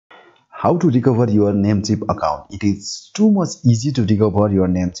How to recover your Namecheap account. It is too much easy to recover your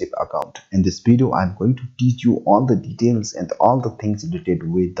Namecheap account. In this video, I'm going to teach you all the details and all the things related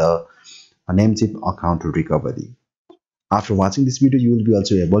with the Namecheap account recovery. After watching this video, you will be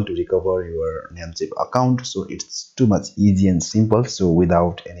also able to recover your Namecheap account. So it's too much easy and simple. So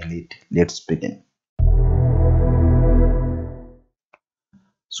without any late, let's begin.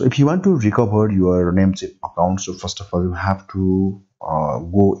 So if you want to recover your Namecheap account, so first of all, you have to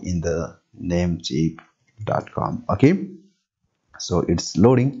go in the 𝗨𝗶𝗱𝗲.com. okay, so it's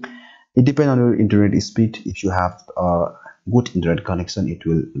loading. It depends on your internet speed. If you have a good internet connection, it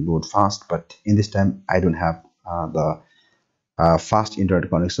will load fast, but in this time I don't have the fast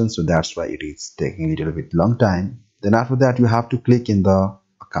internet connection, so that's why it is taking a little bit long time. Then after that, you have to click in the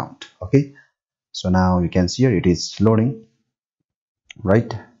account. Okay, so now you can see here it is loading,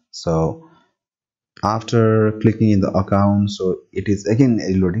 right? So after clicking in the account, so it is again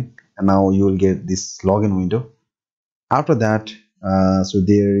reloading, and now you will get this login window. After that, so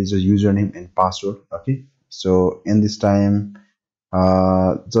there is a username and password. Okay, so in this time,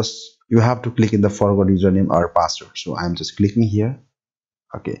 just you have to click in the forward username or password. So I'm just clicking here.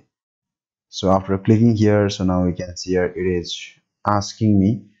 Okay, so after clicking here, so now we can see here it is asking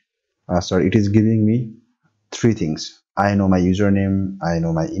me, it is giving me three things. I know my username, I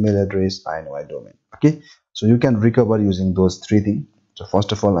know my email address, I know my domain. Okay, so you can recover using those three things. So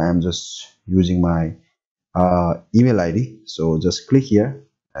first of all, I am just using my email ID. So just click here,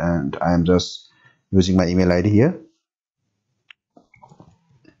 and I am just using my email ID here.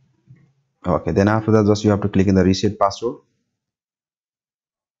 Okay, then after that, just you have to click in the reset password.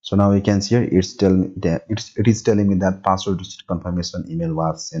 So now you can see here it's telling me that it is telling me that password reset confirmation email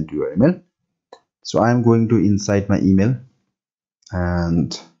was sent to your email. So I am going to inside my email,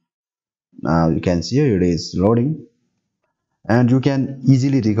 and now you can see here it is loading, and you can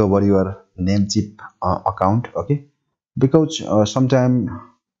easily recover your Namecheap account. Okay, because sometimes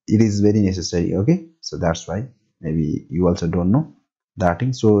it is very necessary. Okay, so that's why maybe you also don't know that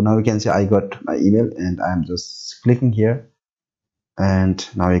thing. So now you can see I got my email, and I'm just clicking here, and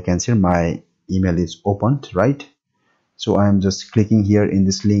now you can see my email is opened, right? So I'm just clicking here in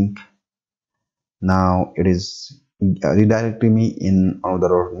this link. Now it is redirecting me in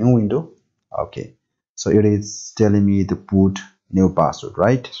another new window. Okay, so it is telling me to put new password,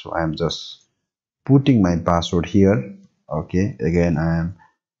 right? So I am just putting my password here. Okay, again I am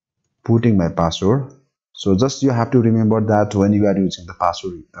putting my password. So just you have to remember that when you are using the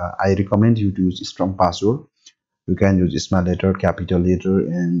password, I recommend you to use strong password. You can use small letter, capital letter,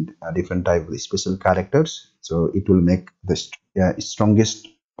 and different type of special characters, so it will make the strongest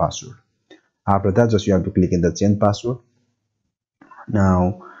password. After that, just you have to click in the change password.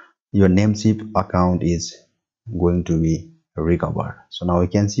 Now your Namecheap account is going to be recovered. So now we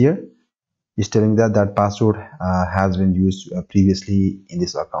can see here it's telling that that password has been used previously in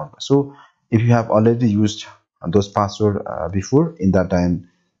this account. So if you have already used those password before, in that time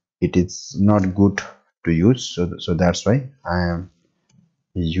it is not good to use. So that's why I am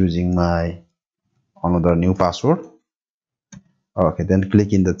using my another new password. Okay, then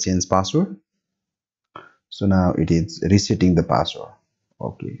click in the change password. So now it is resetting the password.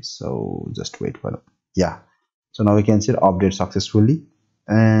 Okay, so just wait for it. Yeah, so now we can see update successfully.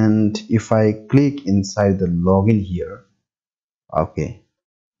 And if I click inside the login here, okay,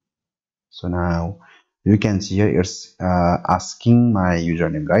 so now you can see here it's asking my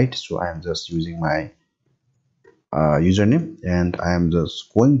username, right? So I am just using my username, and I am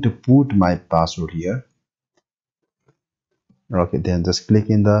just going to put my password here. Okay, then just click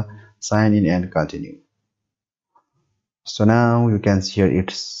in the sign in and continue. So now you can see here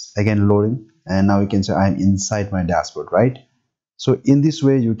it's again loading, and now you can see I'm inside my dashboard, right? So in this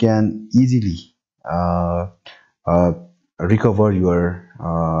way you can easily recover your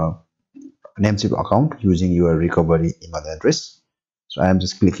Namecheap account using your recovery email address. So I am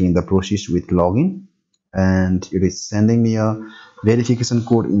just clicking the process with login, and it is sending me a verification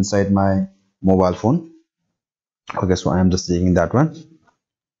code inside my mobile phone. Okay, so I am just taking that one.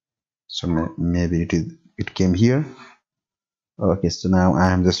 So maybe it came here. Okay, so now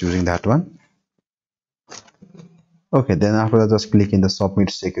I am just using that one. Okay, then after that, just click in the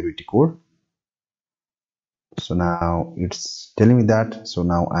submit security code. So now it's telling me that. So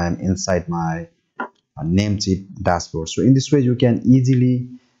now I am inside my Namecheap dashboard. So in this way you can easily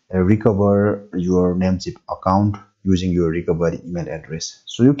recover your Namecheap account using your recovery email address.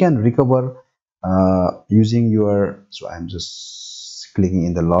 So you can recover using your, so I'm just clicking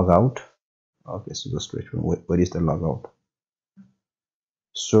in the logout. Okay, so just wait, where is the logout?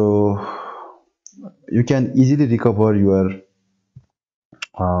 So you can easily recover your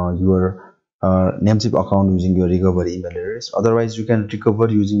your Namecheap account using your recovery email address. Otherwise, you can recover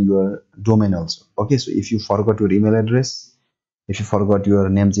using your domain also. Okay, so if you forgot your email address, if you forgot your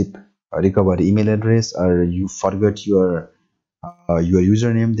Namecheap recovery email address, or you forgot your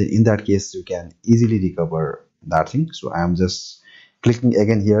username, then in that case you can easily recover that thing. So I am just clicking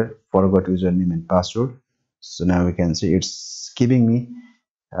again here, forgot username and password. So now we can see it's giving me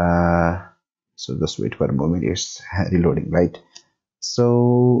so just wait for a moment, it's reloading, right?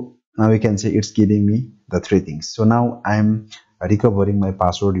 So now we can see it's giving me the three things. So now I'm recovering my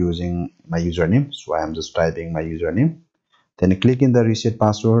password using my username. So I am just typing my username, then click in the reset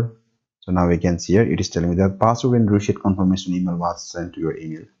password. So now we can see here it is telling me that password and reset confirmation email was sent to your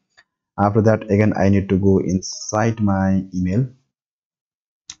email. After that, again I need to go inside my email.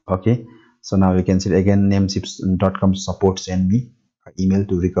 Okay, so now you can see again 𝗧𝗵𝗱𝗲.com support send me an email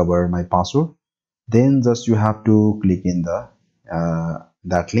to recover my password. Then just you have to click in the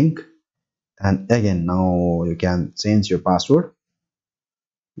that link, and again now you can change your password.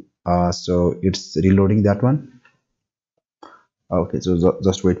 So it's reloading that one. Okay, so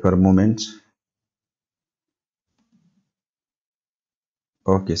just wait for a moment.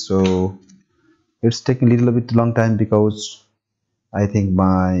 Okay, so it's taking a little bit long time because I think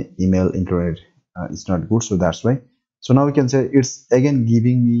my email internet is not good, so that's why. So now we can say it's again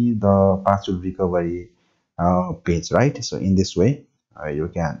giving me the password recovery page, right? So in this way you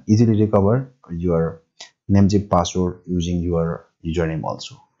can easily recover your Namecheap password using your username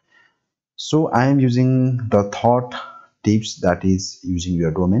also. So I am using the third tips, that is using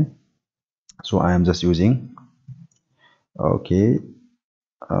your domain. So I am just using okay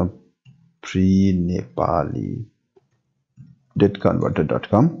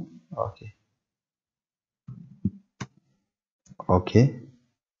𝗨𝗶𝗱𝗲𝗁.com. Okay,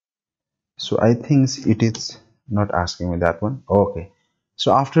 so I think it is not asking me that one. Okay,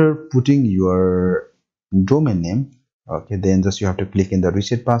 so after putting your domain name, okay, then just you have to click in the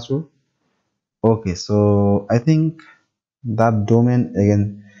reset password. Okay, so I think that domain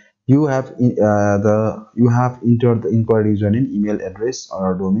again you have you have entered the inquiry username, email address,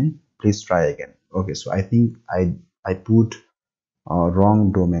 or domain. Please try again. Okay, so I think I put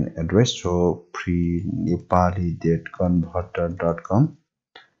wrong domain address. So 𝗨𝗶𝗱𝗲𝗁.com,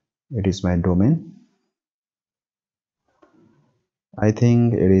 it is my domain. I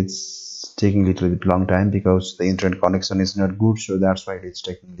think it is taking a little bit long time because the internet connection is not good, so that's why it's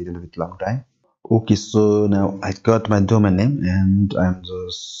taking a little bit long time. Okay, so now I got my domain name and I'm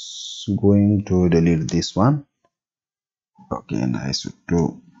just going to delete this one. Okay, and I should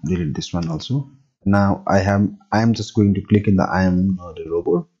to delete this one also. Now I'm just going to click in the I am not a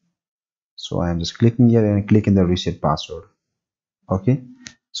robot. So I'm just clicking here and click in the reset password. Okay,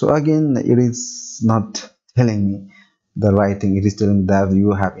 so again it is not telling me the right thing. It is telling me that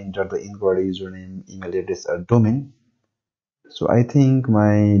you have entered the inquiry username, email address, or domain. So I think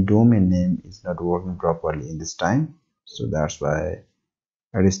my domain name is not working properly in this time, so that's why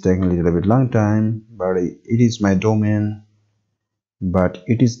it is taking a little bit long time. But it is my domain, but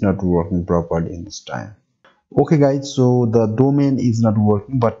it is not working properly in this time. Okay guys, so the domain is not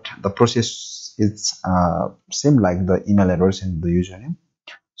working, but the process is same like the email address and the username.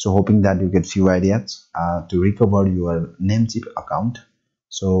 So hoping that you get few ideas to recover your Namecheap account.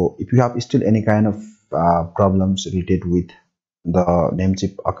 So if you have still any kind of problems related with the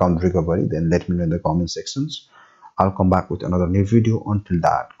Namecheap account recovery, then let me know in the comment sections. I'll come back with another new video. Until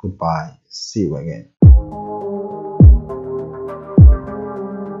that, goodbye, see you again.